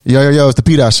Yo, it's the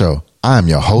P. Dot Show. I'm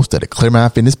your host of the Clear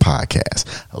Mind Fitness Podcast.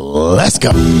 Let's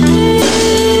go.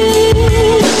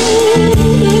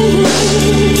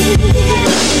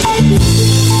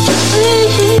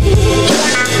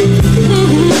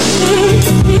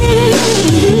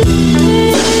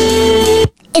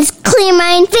 It's Clear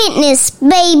Mind Fitness,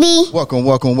 baby. Welcome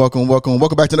back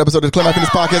to the episode of the Clear Mind Fitness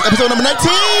Podcast, episode number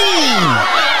 19.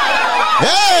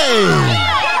 Hey!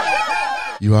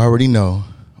 You already know.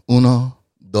 Uno,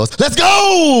 dos, let's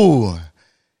go!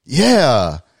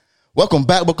 Yeah. Welcome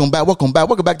back to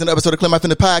the episode of Clear Mind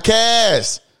Fitness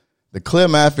Podcast. The Clear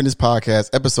Mind Fitness Podcast,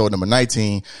 episode number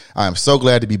 19. I am so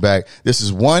glad to be back. This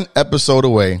is one episode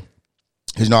away.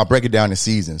 Because, I'll break it down in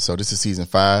seasons. So this is season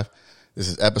 5. This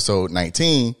is episode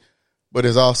 19. But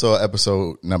it's also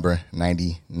episode number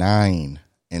 99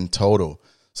 in total.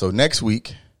 So next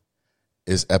week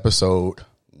is episode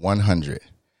 100.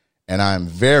 And I'm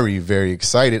very, very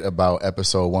excited about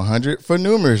episode 100 for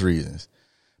numerous reasons.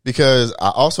 Because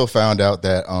I also found out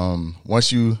that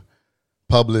once you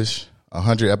publish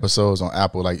 100 episodes on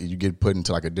Apple, like you get put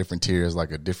into like a different tiers,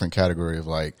 like a different category of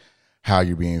like how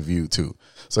you're being viewed too.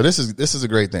 So this is a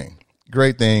great thing.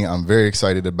 Great thing. I'm very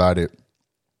excited about it.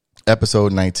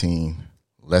 Episode 19.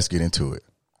 Let's get into it.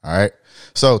 All right.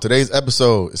 So today's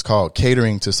episode is called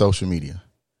Catering to Social Media.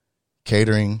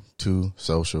 Catering to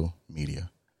Social Media.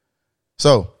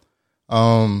 So,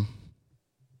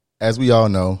 as we all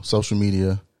know, social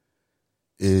media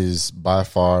is by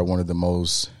far one of the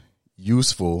most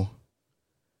useful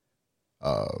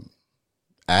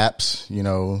apps,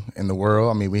 in the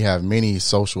world. I mean, we have many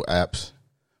social apps.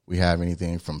 We have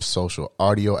anything from social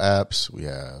audio apps. We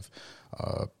have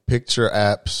picture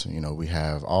apps. We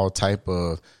have all type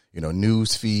of,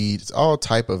 news feeds, all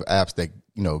type of apps that,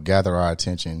 garner our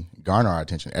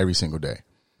attention every single day.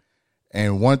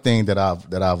 And one thing that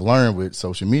I've learned with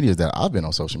social media is that I've been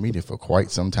on social media for quite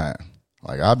some time.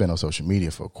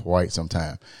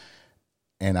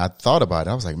 And I thought about it.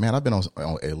 I was like, man, I've been on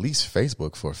at least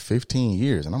Facebook for 15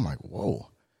 years. And I'm like, whoa.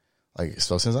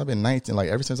 So since I've been 19,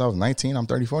 ever since I was 19, I'm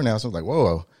 34 now. So I was like,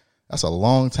 whoa, that's a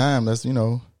long time. That's, a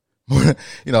long time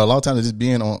to just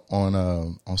being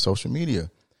on social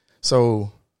media.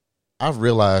 So I've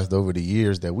realized over the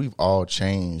years that we've all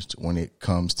changed when it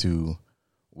comes to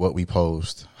what we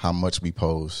post, how much we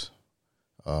post,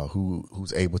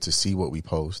 who's able to see what we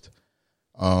post.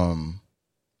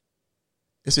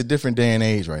 It's a different day and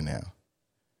age right now,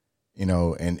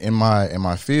 and in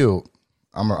my field,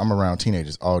 I'm around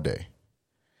teenagers all day.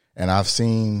 And I've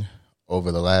seen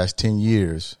over the last 10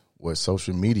 years what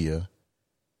social media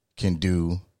can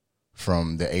do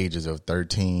from the ages of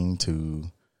 13 to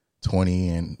 20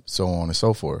 and so on and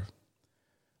so forth.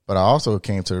 But I also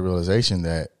came to the realization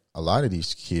that a lot of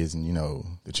these kids and,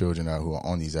 the children who are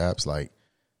on these apps,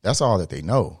 that's all that they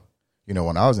know.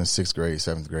 When I was in 6th grade,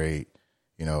 7th grade,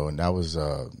 and that was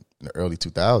in the early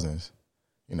 2000s,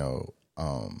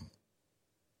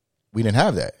 we didn't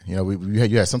have that.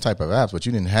 You had some type of apps, but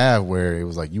you didn't have where it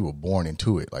was like you were born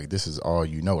into it. Like, this is all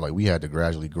you know. Like, we had to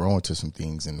gradually grow into some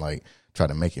things and, try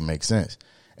to make it make sense.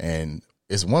 And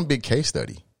it's one big case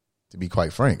study, to be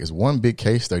quite frank. It's one big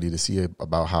case study to see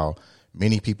about how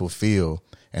many people feel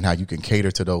and how you can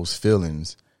cater to those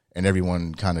feelings, and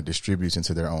everyone kind of distributes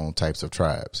into their own types of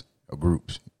tribes or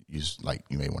groups, you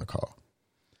may want to call.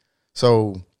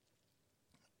 So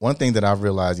one thing that I've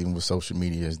realized even with social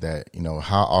media is that,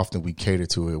 how often we cater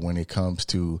to it when it comes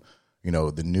to,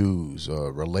 the news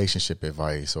or relationship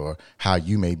advice or how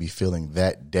you may be feeling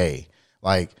that day.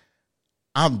 I've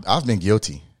been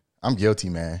guilty. I'm guilty,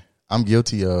 man. I'm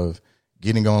guilty of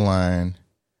getting online,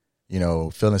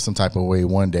 feeling some type of way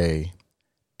one day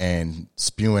and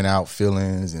spewing out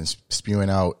feelings and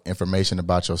spewing out information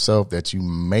about yourself that you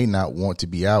may not want to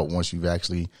be out once you've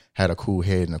actually had a cool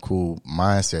head and a cool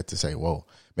mindset to say, whoa,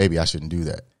 maybe I shouldn't do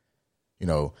that.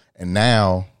 And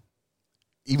now,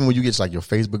 even when you get your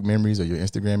Facebook memories or your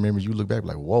Instagram memories, you look back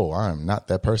like, whoa, I am not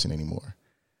that person anymore.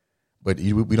 But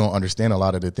we don't understand a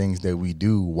lot of the things that we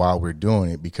do while we're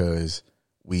doing it because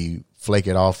we flake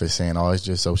it off as saying, oh, it's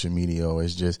just social media, or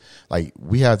it's just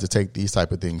we have to take these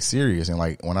type of things serious. And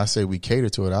when I say we cater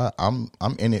to it, I'm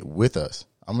in it with us.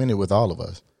 I'm in it with all of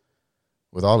us,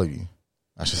 with all of you,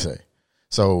 I should say.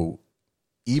 So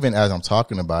even as I'm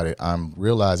talking about it, I'm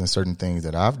realizing certain things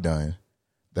that I've done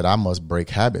that I must break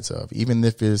habits of, even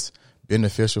if it's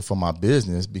beneficial for my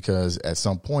business, because at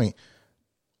some point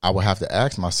I will have to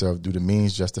ask myself, do the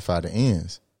means justify the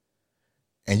ends?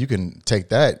 And you can take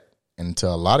that into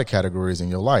a lot of categories in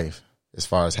your life, as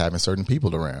far as having certain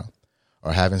people around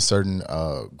or having certain,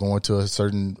 going to a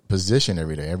certain position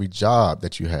every day, every job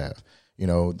that you have. you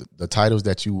know, the titles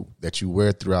that you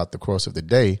wear throughout the course of the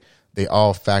day, they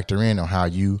all factor in on how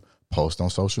you post on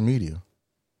social media.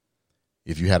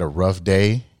 If you had a rough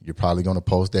day, you're probably going to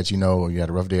post that, you know, or you had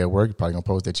a rough day at work, you're probably going to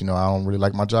post that, you know, I don't really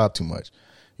like my job too much.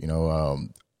 You know,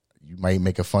 you might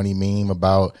make a funny meme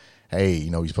about, hey, you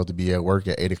know, you're supposed to be at work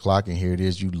at 8:00 and here it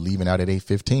is, you leaving out at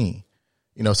 8:15.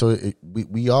 You know, so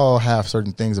we all have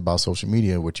certain things about social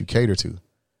media which you cater to.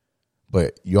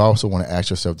 But you also want to ask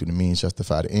yourself, do the means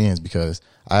justify the ends? Because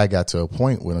I got to a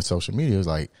point when on social media, it was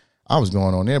like, I was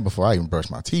going on there before I even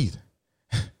brushed my teeth.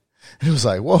 It was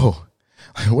like, whoa,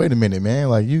 wait a minute, man.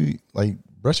 Like, you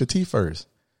brush your teeth first.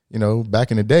 You know,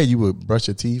 back in the day, you would brush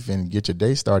your teeth and get your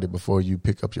day started before you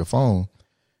pick up your phone.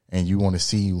 And you want to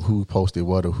see who posted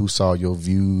what or who saw your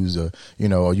views, or, you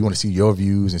know, or you want to see your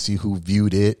views and see who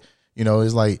viewed it. You know,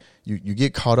 it's like you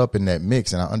get caught up in that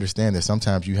mix. And I understand that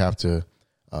sometimes you have to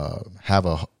have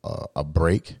a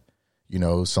break, you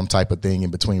know, some type of thing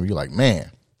in between where you're like,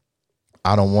 man,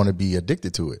 I don't want to be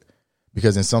addicted to it.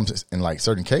 Because in like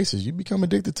certain cases, you become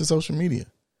addicted to social media.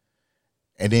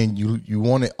 And then you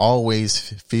want to always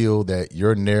feel that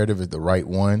your narrative is the right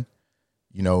one.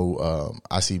 You know,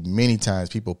 I see many times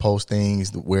people post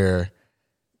things where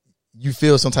you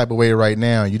feel some type of way right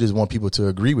now and you just want people to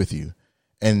agree with you.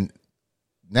 And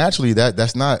naturally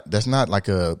that's not like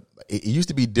it used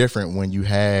to be different when you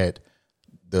had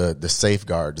the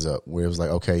safeguards up where it was like,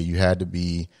 okay, you had to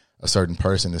be a certain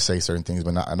person to say certain things,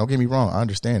 but don't get me wrong. I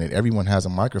understand it. Everyone has a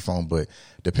microphone, but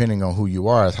depending on who you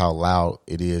are is how loud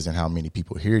it is and how many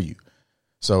people hear you.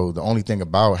 So the only thing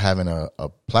about having a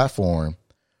platform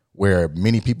where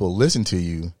many people listen to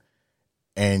you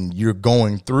and you're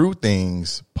going through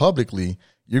things publicly,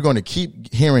 you're going to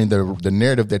keep hearing the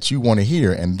narrative that you want to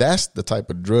hear. And that's the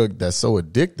type of drug that's so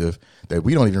addictive that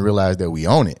we don't even realize that we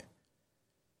own it.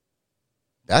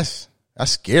 That's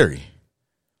scary.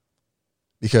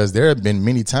 Because there have been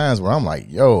many times where I'm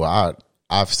like, yo,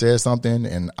 I've said something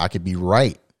and I could be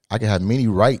right. I could have many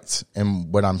rights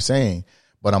in what I'm saying,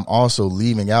 but I'm also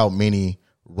leaving out many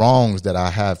wrongs that I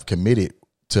have committed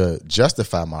to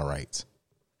justify my rights.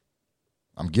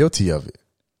 I'm guilty of it.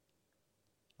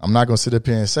 I'm not going to sit up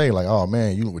here and say like, oh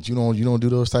man, you don't do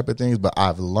those type of things. But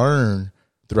I've learned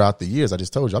throughout the years. I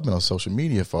just told you, I've been on social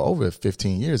media for over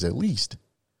 15 years at least.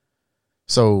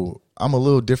 So I'm a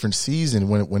little different seasoned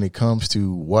when it comes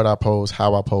to what I post,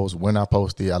 how I post, when I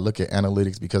post it. I look at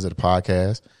analytics because of the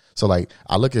podcast. So like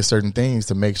I look at certain things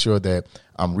to make sure that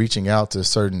I'm reaching out to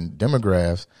certain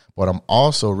demographics, but I'm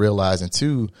also realizing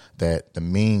too that the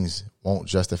means won't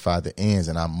justify the ends,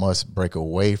 and I must break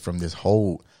away from this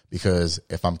hold, because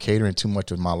if I'm catering too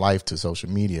much of my life to social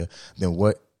media, then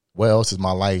what else is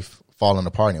my life falling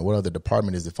apart in? What other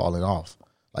department is it falling off?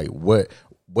 Like what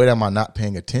am I not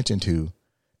paying attention to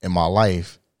in my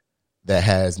life that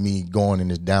has me going in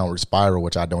this downward spiral,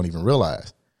 which I don't even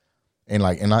realize? And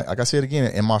like I said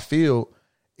again, in my field,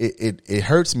 it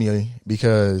hurts me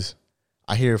because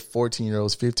I hear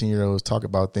 14-year-olds, 15-year-olds talk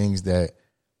about things that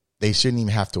they shouldn't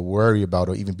even have to worry about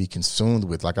or even be consumed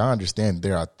with. Like, I understand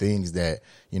there are things that,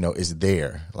 you know, is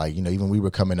there. Like, you know, even we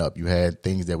were coming up, you had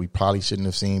things that we probably shouldn't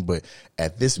have seen, but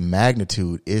at this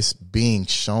magnitude, it's being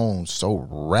shown so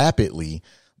rapidly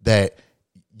that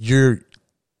you're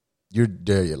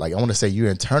like, I want to say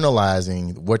you're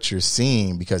internalizing what you're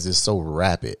seeing because it's so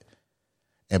rapid.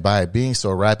 And by it being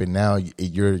so rapid now,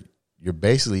 you're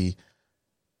basically,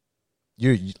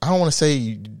 I don't want to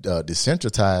say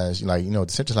desensitized, like, you know,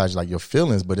 desensitized like your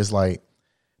feelings, but it's like,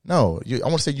 no, I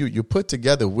want to say you're put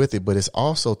together with it, but it's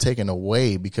also taken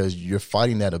away because you're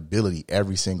fighting that ability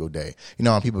every single day. You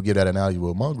know, when people give that analogy,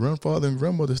 well, my grandfather and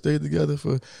grandmother stayed together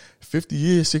for 50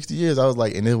 years, 60 years. I was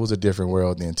like, and it was a different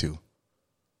world then too.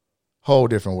 Whole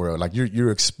different world. Like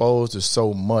you're exposed to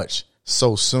so much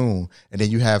so soon, and then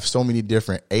you have so many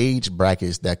different age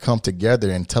brackets that come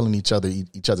together and telling each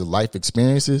other's life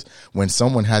experiences when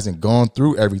someone hasn't gone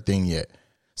through everything yet.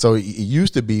 So it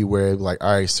used to be where like,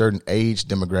 all right, certain age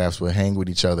demographics would hang with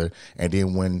each other, and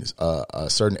then when a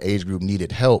certain age group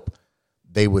needed help,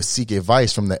 they would seek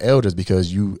advice from the elders,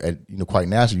 because quite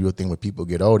naturally you would think when people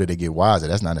get older they get wiser.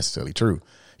 That's not necessarily true.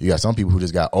 You got some people who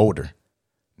just got older,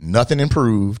 nothing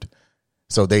improved.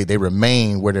 So they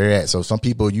remain where they're at. So some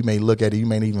people, you may look at it, you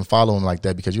may not even follow them like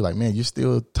that, because you're like, man, you're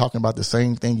still talking about the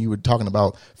same thing you were talking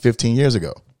about 15 years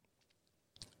ago.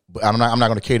 But I'm not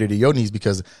going to cater to your needs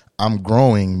because I'm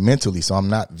growing mentally, so I'm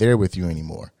not there with you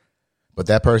anymore. But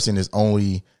that person is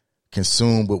only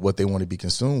consumed with what they want to be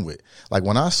consumed with. Like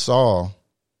when I saw,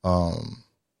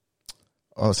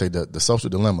 I'll say the Social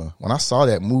Dilemma, when I saw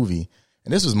that movie,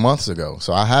 and this was months ago,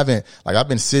 so I've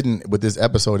been sitting with this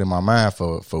episode in my mind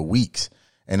for weeks.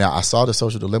 And I saw the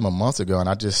Social Dilemma months ago, and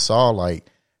I just saw like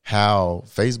how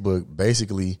Facebook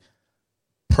basically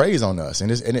preys on us. And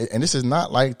this is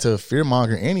not like to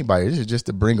fearmonger anybody. This is just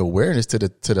to bring awareness to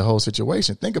the whole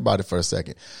situation. Think about it for a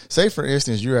second. Say, for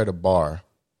instance, you're at a bar,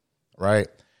 right?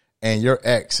 And your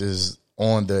ex is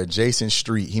on the adjacent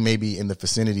street. He may be in the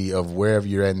vicinity of wherever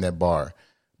you're at in that bar.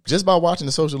 Just by watching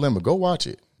the Social Dilemma, go watch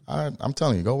it. I'm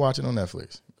telling you, go watch it on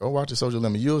Netflix. Go watch the Social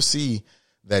Dilemma. You'll see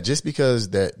that just because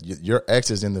that your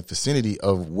ex is in the vicinity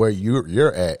of where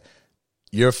you're at,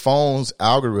 your phone's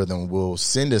algorithm will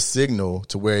send a signal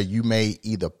to where you may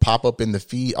either pop up in the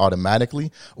feed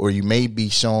automatically, or you may be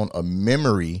shown a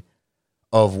memory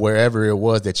of wherever it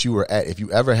was that you were at. If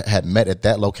you ever had met at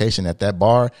that location, at that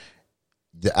bar,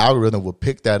 the algorithm will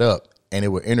pick that up and it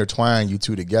will intertwine you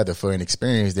two together for an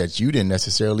experience that you didn't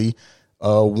necessarily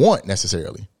want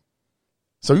necessarily.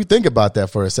 So you think about that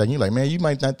for a second. You're like, man, you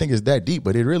might not think it's that deep,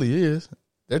 but it really is.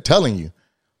 They're telling you.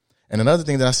 And another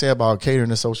thing that I say about catering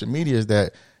to social media is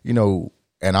that, you know,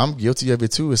 and I'm guilty of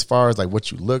it too, as far as like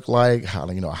what you look like,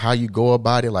 how you go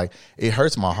about it. Like, it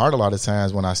hurts my heart a lot of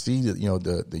times when I see, you know,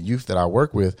 the youth that I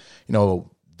work with, you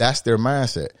know, that's their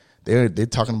mindset. They're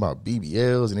talking about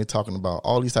BBLs and they're talking about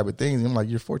all these type of things. And I'm like,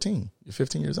 you're 14, you're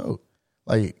 15 years old.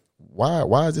 Like,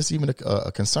 why is this even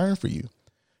a concern for you?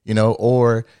 You know,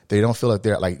 or they don't feel like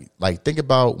they're like think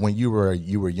about when you were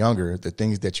younger, the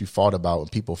things that you fought about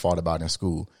and people fought about in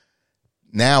school.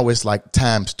 Now it's like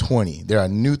times 20. There are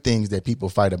new things that people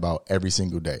fight about every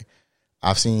single day.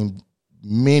 I've seen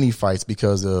many fights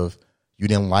because of you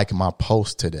didn't like my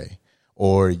post today,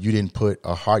 or you didn't put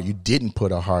a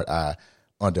heart eye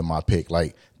under my pic.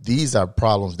 Like, these are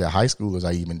problems that high schoolers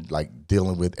are even like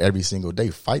dealing with every single day.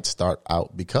 Fights start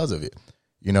out because of it.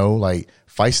 You know, like,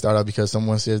 fights start out because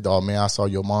someone says, oh man, I saw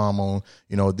your mom on,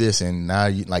 you know, this. And now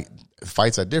you like,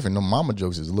 fights are different. No, mama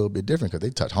jokes is a little bit different because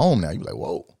they touch home now. You're like,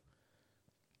 whoa.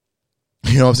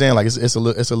 You know what I'm saying? Like, it's a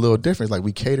little different. It's like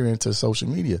we cater into social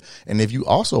media. And if you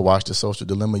also watch the Social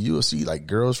Dilemma, you will see like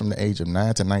girls from the age of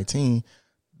 9 to 19,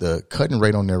 the cutting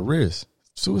rate on their wrist,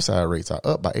 suicide rates are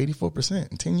up by 84%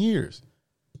 in 10 years.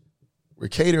 We're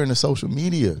catering to social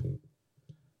media.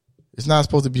 It's not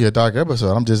supposed to be a dark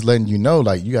episode. I'm just letting you know,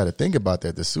 like, you got to think about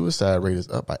that. The suicide rate is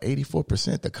up by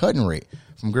 84%. The cutting rate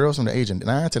from girls from the age of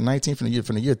 9 to 19 from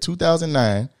the year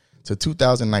 2009 to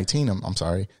 2019. I'm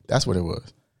sorry. That's what it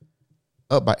was.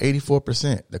 Up by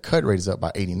 84%. The cut rate is up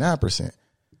by 89%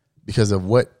 because of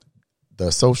what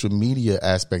the social media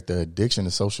aspect, the addiction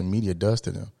to social media does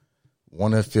to them.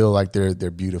 Want to feel like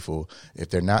they're beautiful. If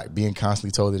they're not being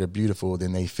constantly told that they're beautiful,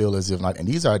 then they feel as if not. And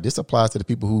this applies to the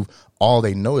people who all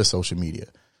they know is social media.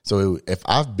 So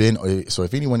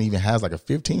if anyone even has like a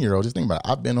 15-year-old, just think about it.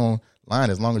 I've been online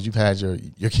as long as you've had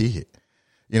your kid.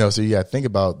 You know, so you got to think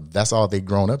about that's all they've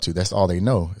grown up to. That's all they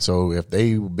know. So if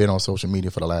they've been on social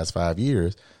media for the last 5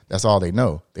 years, that's all they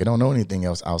know. They don't know anything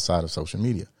else outside of social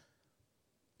media.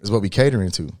 It's what we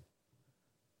catering to.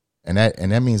 And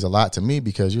that means a lot to me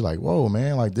because you're like, whoa,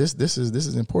 man, like this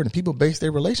is important. People base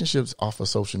their relationships off of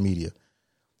social media.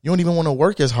 You don't even want to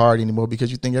work as hard anymore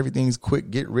because you think everything's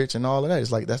quick, get rich and all of that.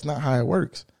 It's like, that's not how it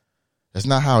works. That's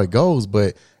not how it goes.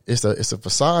 But it's a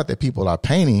facade that people are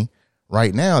painting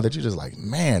right now that you're just like,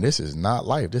 man, this is not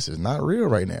life. This is not real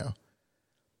right now.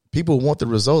 People want the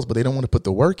results, but they don't want to put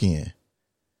the work in.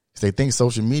 They think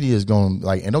social media is going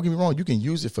like, and don't get me wrong, you can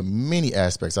use it for many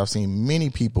aspects. I've seen many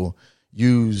people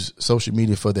use social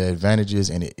media for the advantages,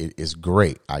 and it is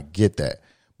great. I get that.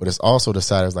 But it's also the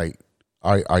side is like,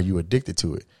 are you addicted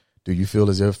to it? Do you feel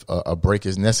as if a break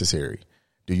is necessary?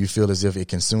 Do you feel as if it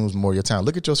consumes more of your time?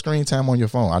 Look at your screen time on your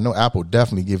phone. I know Apple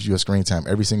definitely gives you a screen time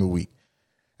every single week.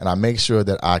 And I make sure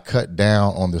that I cut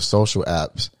down on the social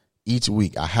apps each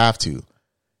week. I have to.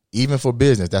 Even for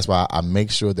business, that's why I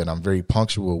make sure that I'm very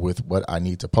punctual with what I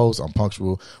need to post. I'm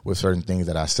punctual with certain things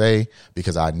that I say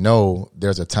because I know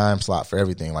there's a time slot for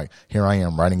everything. Like, here I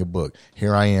am writing a book.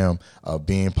 Here I am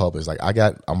being published. Like,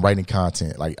 I'm writing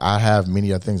content. Like, I have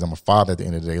many other things. I'm a father at the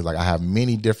end of the day. Like, I have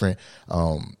many different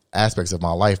aspects of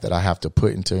my life that I have to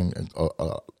put into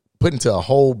a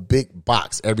whole big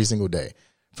box every single day.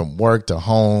 From work to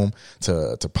home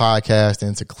to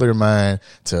podcasting to Clear Mind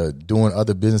to doing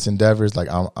other business endeavors. Like,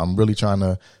 I'm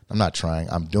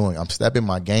stepping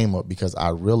my game up because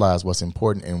I realize what's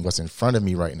important and what's in front of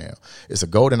me right now. It's a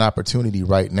golden opportunity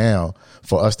right now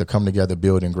for us to come together,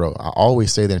 build and grow. I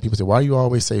always say that, and people say, why do you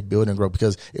always say build and grow?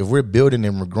 Because if we're building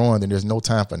and we're growing, then there's no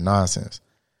time for nonsense.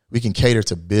 We can cater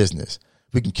to business.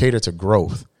 We can cater to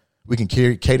growth. We can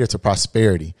cater to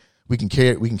prosperity. We can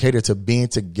cater to being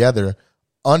together,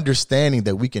 understanding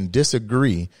that we can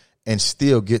disagree and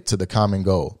still get to the common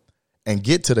goal. and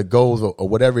get to the goals or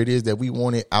whatever it is that we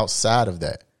wanted outside of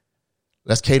that.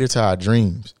 Let's cater to our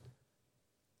dreams.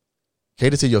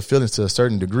 Cater to your feelings to a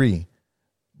certain degree.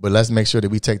 But let's make sure that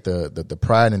we take the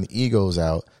pride and the egos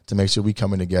out to make sure we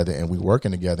coming together and we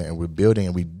working together and we're building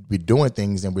and we're doing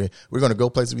things and we're going to go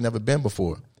places we've never been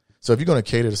before. So if you're going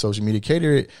to cater to social media,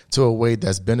 cater it to a way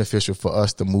that's beneficial for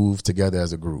us to move together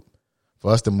as a group,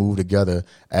 for us to move together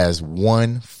as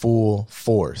one full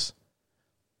force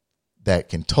that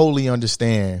can totally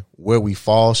understand where we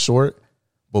fall short,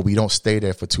 but we don't stay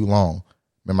there for too long.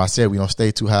 Remember I said we don't stay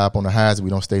too high up on the highs,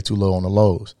 we don't stay too low on the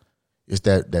lows. It's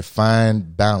that fine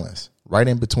balance right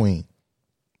in between.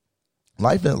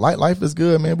 Life is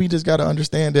good, man. We just got to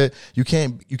understand that you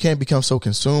can't become so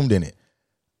consumed in it.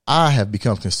 I have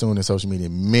become consumed in social media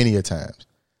many a times,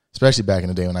 especially back in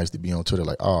the day when I used to be on Twitter.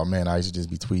 Like, oh man, I used to just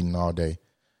be tweeting all day,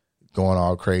 going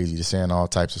all crazy, just saying all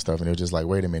types of stuff. And it was just like,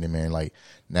 wait a minute, man. Like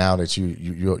now that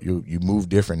you move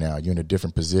different now, you're in a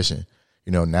different position.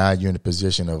 You know, now you're in a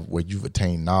position of where you've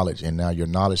attained knowledge, and now your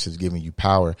knowledge is giving you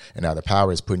power, and now the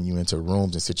power is putting you into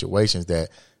rooms and situations that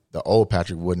the old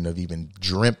Patrick wouldn't have even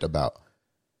dreamt about.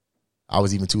 I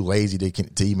was even too lazy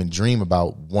to even dream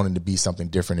about wanting to be something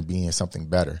different and being something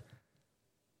better.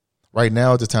 Right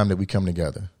now is the time that we come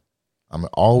together. I'm going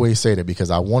to always say that because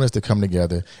I want us to come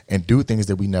together and do things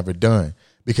that we never done.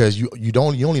 Because you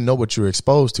only know what you're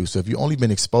exposed to. So if you've only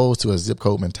been exposed to a zip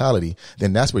code mentality,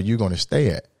 then that's where you're going to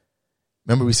stay at.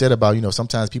 Remember we said about,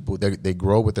 sometimes people, they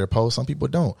grow with their posts. Some people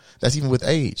don't. That's even with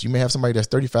age. You may have somebody that's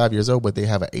 35 years old, but they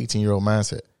have an 18-year-old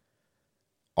mindset.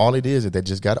 All it is they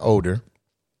just got older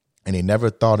and they never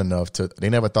thought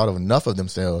of enough of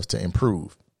themselves to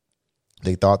improve.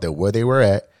 They thought that where they were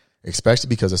at, especially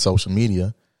because of social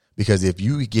media, because if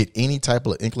you get any type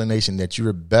of inclination that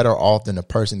you're better off than a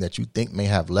person that you think may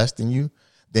have less than you,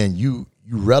 then you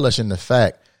relish in the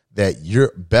fact that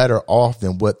you're better off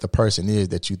than what the person is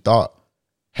that you thought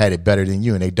had it better than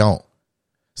you, and they don't.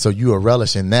 So you are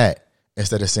relishing that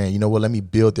instead of saying, you know what, let me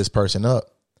build this person up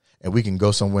and we can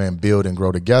go somewhere and build and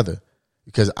grow together.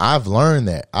 Because I've learned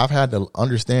that. I've had to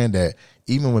understand that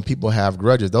even when people have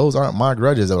grudges, those aren't my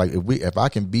grudges. Like if I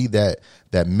can be that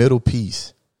middle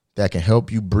piece that can help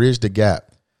you bridge the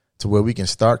gap to where we can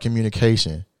start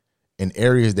communication in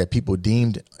areas that people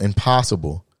deemed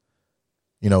impossible,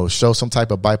 show some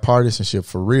type of bipartisanship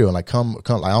for real. Like come,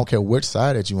 I don't care which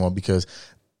side that you on, because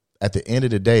at the end of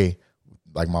the day,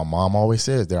 like my mom always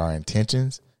says, there are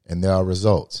intentions and there are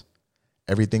results.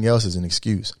 Everything else is an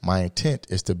excuse. My intent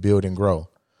is to build and grow.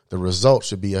 The result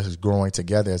should be us growing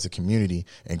together as a community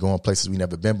and going places we've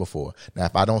never been before. Now,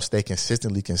 if I don't stay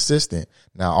consistent,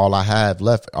 now all I have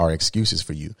left are excuses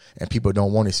for you. And people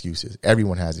don't want excuses.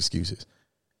 Everyone has excuses.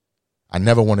 I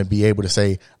never want to be able to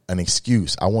say an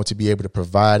excuse. I want to be able to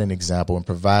provide an example and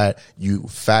provide you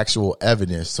factual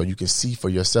evidence so you can see for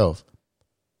yourself.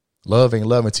 Love ain't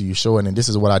love until you show it. And this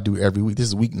is what I do every week. This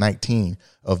is week 19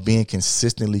 of being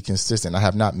consistently consistent. I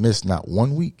have not missed not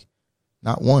 1 week,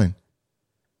 not one.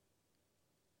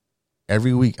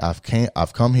 Every week I've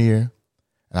come here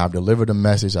and I've delivered a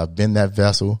message. I've been that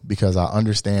vessel because I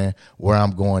understand where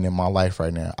I'm going in my life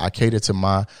right now. I cater to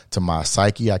my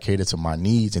psyche. I cater to my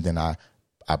needs. And then I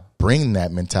bring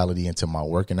that mentality into my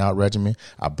working out regimen.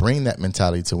 I bring that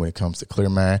mentality to when it comes to clear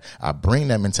mind. I bring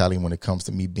that mentality when it comes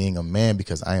to me being a man,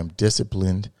 because I am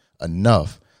disciplined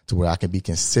enough to where I can be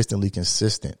consistently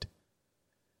consistent.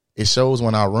 It shows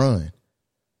when I run.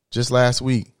 Just last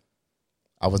week,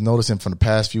 I was noticing from the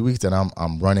past few weeks that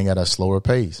I'm running at a slower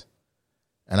pace.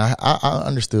 And I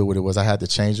understood what it was. I had to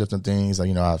change up some things.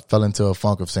 I fell into a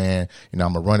funk of saying, I'm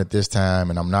going to run it this time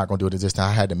and I'm not going to do it this time.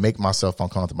 I had to make myself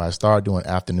uncomfortable. I started doing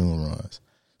afternoon runs,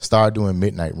 started doing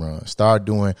midnight runs, started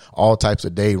doing all types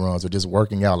of day runs or just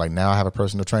working out. Like now I have a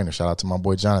personal trainer. Shout out to my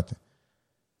boy, Jonathan.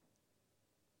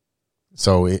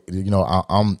 So,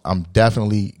 I'm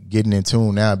definitely getting in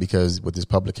tune now, because with this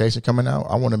publication coming out,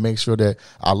 I want to make sure that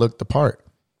I look the part.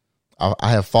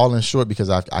 I have fallen short because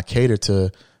I cater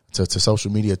to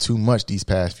social media too much these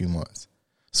past few months.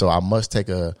 So I must take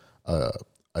a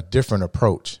different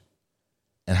approach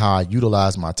in how I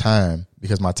utilize my time,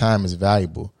 because my time is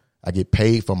valuable. I get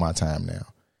paid for my time now.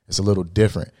 It's a little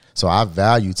different. So I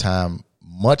value time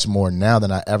much more now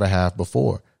than I ever have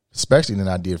before, especially than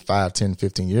I did 5, 10,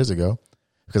 15 years ago,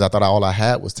 because I thought all I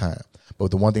had was time. But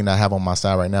the one thing that I have on my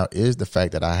side right now is the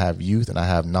fact that I have youth and I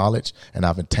have knowledge, and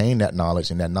I've attained that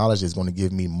knowledge, and that knowledge is going to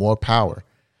give me more power.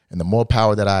 And the more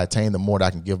power that I attain, the more that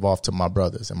I can give off to my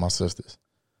brothers and my sisters,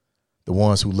 the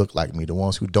ones who look like me, the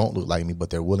ones who don't look like me, but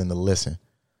they're willing to listen.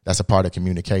 That's a part of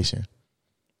communication.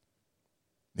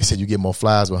 They said you get more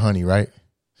flies with honey, right?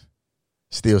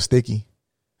 Still sticky.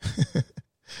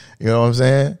 You know what I'm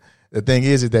saying? The thing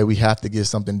is that we have to get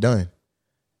something done.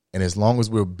 And as long as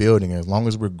we're building, as long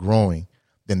as we're growing,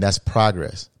 then that's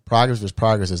progress. Progress is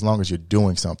progress as long as you're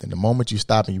doing something. The moment you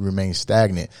stop and you remain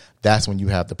stagnant, that's when you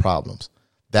have the problems.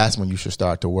 That's when you should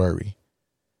start to worry.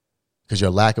 Because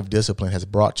your lack of discipline has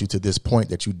brought you to this point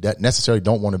that you necessarily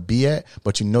don't want to be at,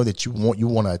 but you know that you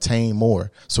want to attain more.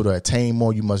 So to attain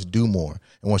more, you must do more.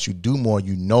 And once you do more,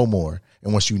 you know more.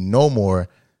 And once you know more,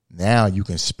 now you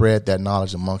can spread that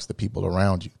knowledge amongst the people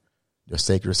around you, your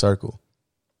sacred circle.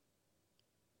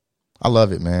 I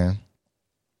love it, man.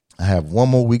 I have one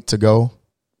more week to go.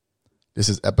 This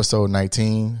is episode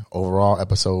 19, overall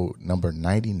episode number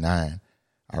 99.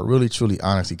 I really, truly,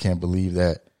 honestly can't believe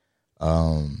that.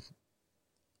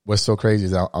 What's so crazy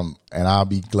is I'll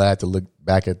be glad to look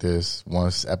back at this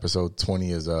once episode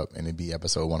 20 is up and it'd be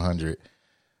episode 100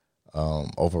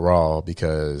 overall,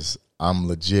 because I'm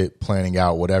legit planning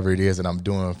out whatever it is that I'm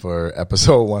doing for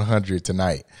episode 100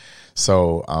 tonight.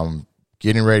 So I'm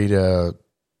getting ready to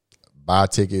buy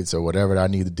tickets or whatever that I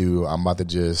need to do. I'm about to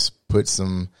just put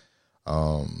some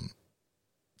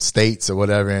states or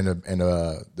whatever in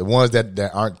the ones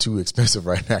that aren't too expensive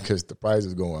right now, because the price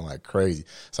is going like crazy.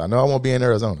 So I know I won't be in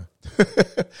Arizona.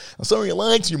 I'm sorry I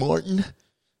lied to you, Martin.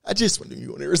 I just want to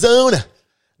go to Arizona.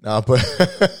 No, but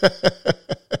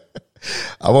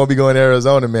I won't be going to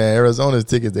Arizona, man. Arizona's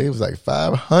tickets, they was like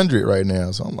 $500 right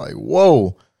now. So I'm like,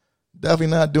 whoa,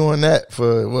 definitely not doing that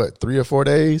for 3 or 4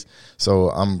 days. So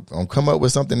I'm gonna come up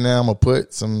with something now. I'm gonna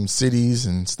put some cities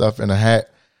and stuff in a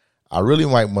hat. I really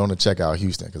might want to check out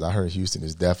Houston, because I heard Houston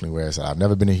is definitely where it's at. I've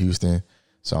never been to Houston,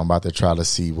 so I'm about to try to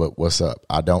see what's up.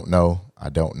 I don't know,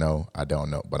 but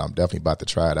I'm definitely about to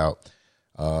try it out.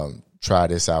 Try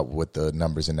this out with the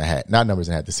numbers in the hat. Not numbers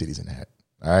in the hat, the cities in the hat.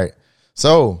 All right.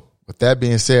 So with that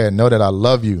being said, know that I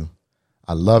love you.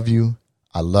 I love you.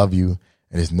 I love you.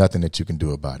 And there's nothing that you can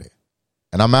do about it.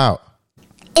 And I'm out.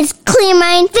 It's Clear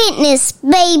Mind Fitness,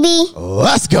 baby.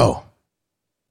 Let's go.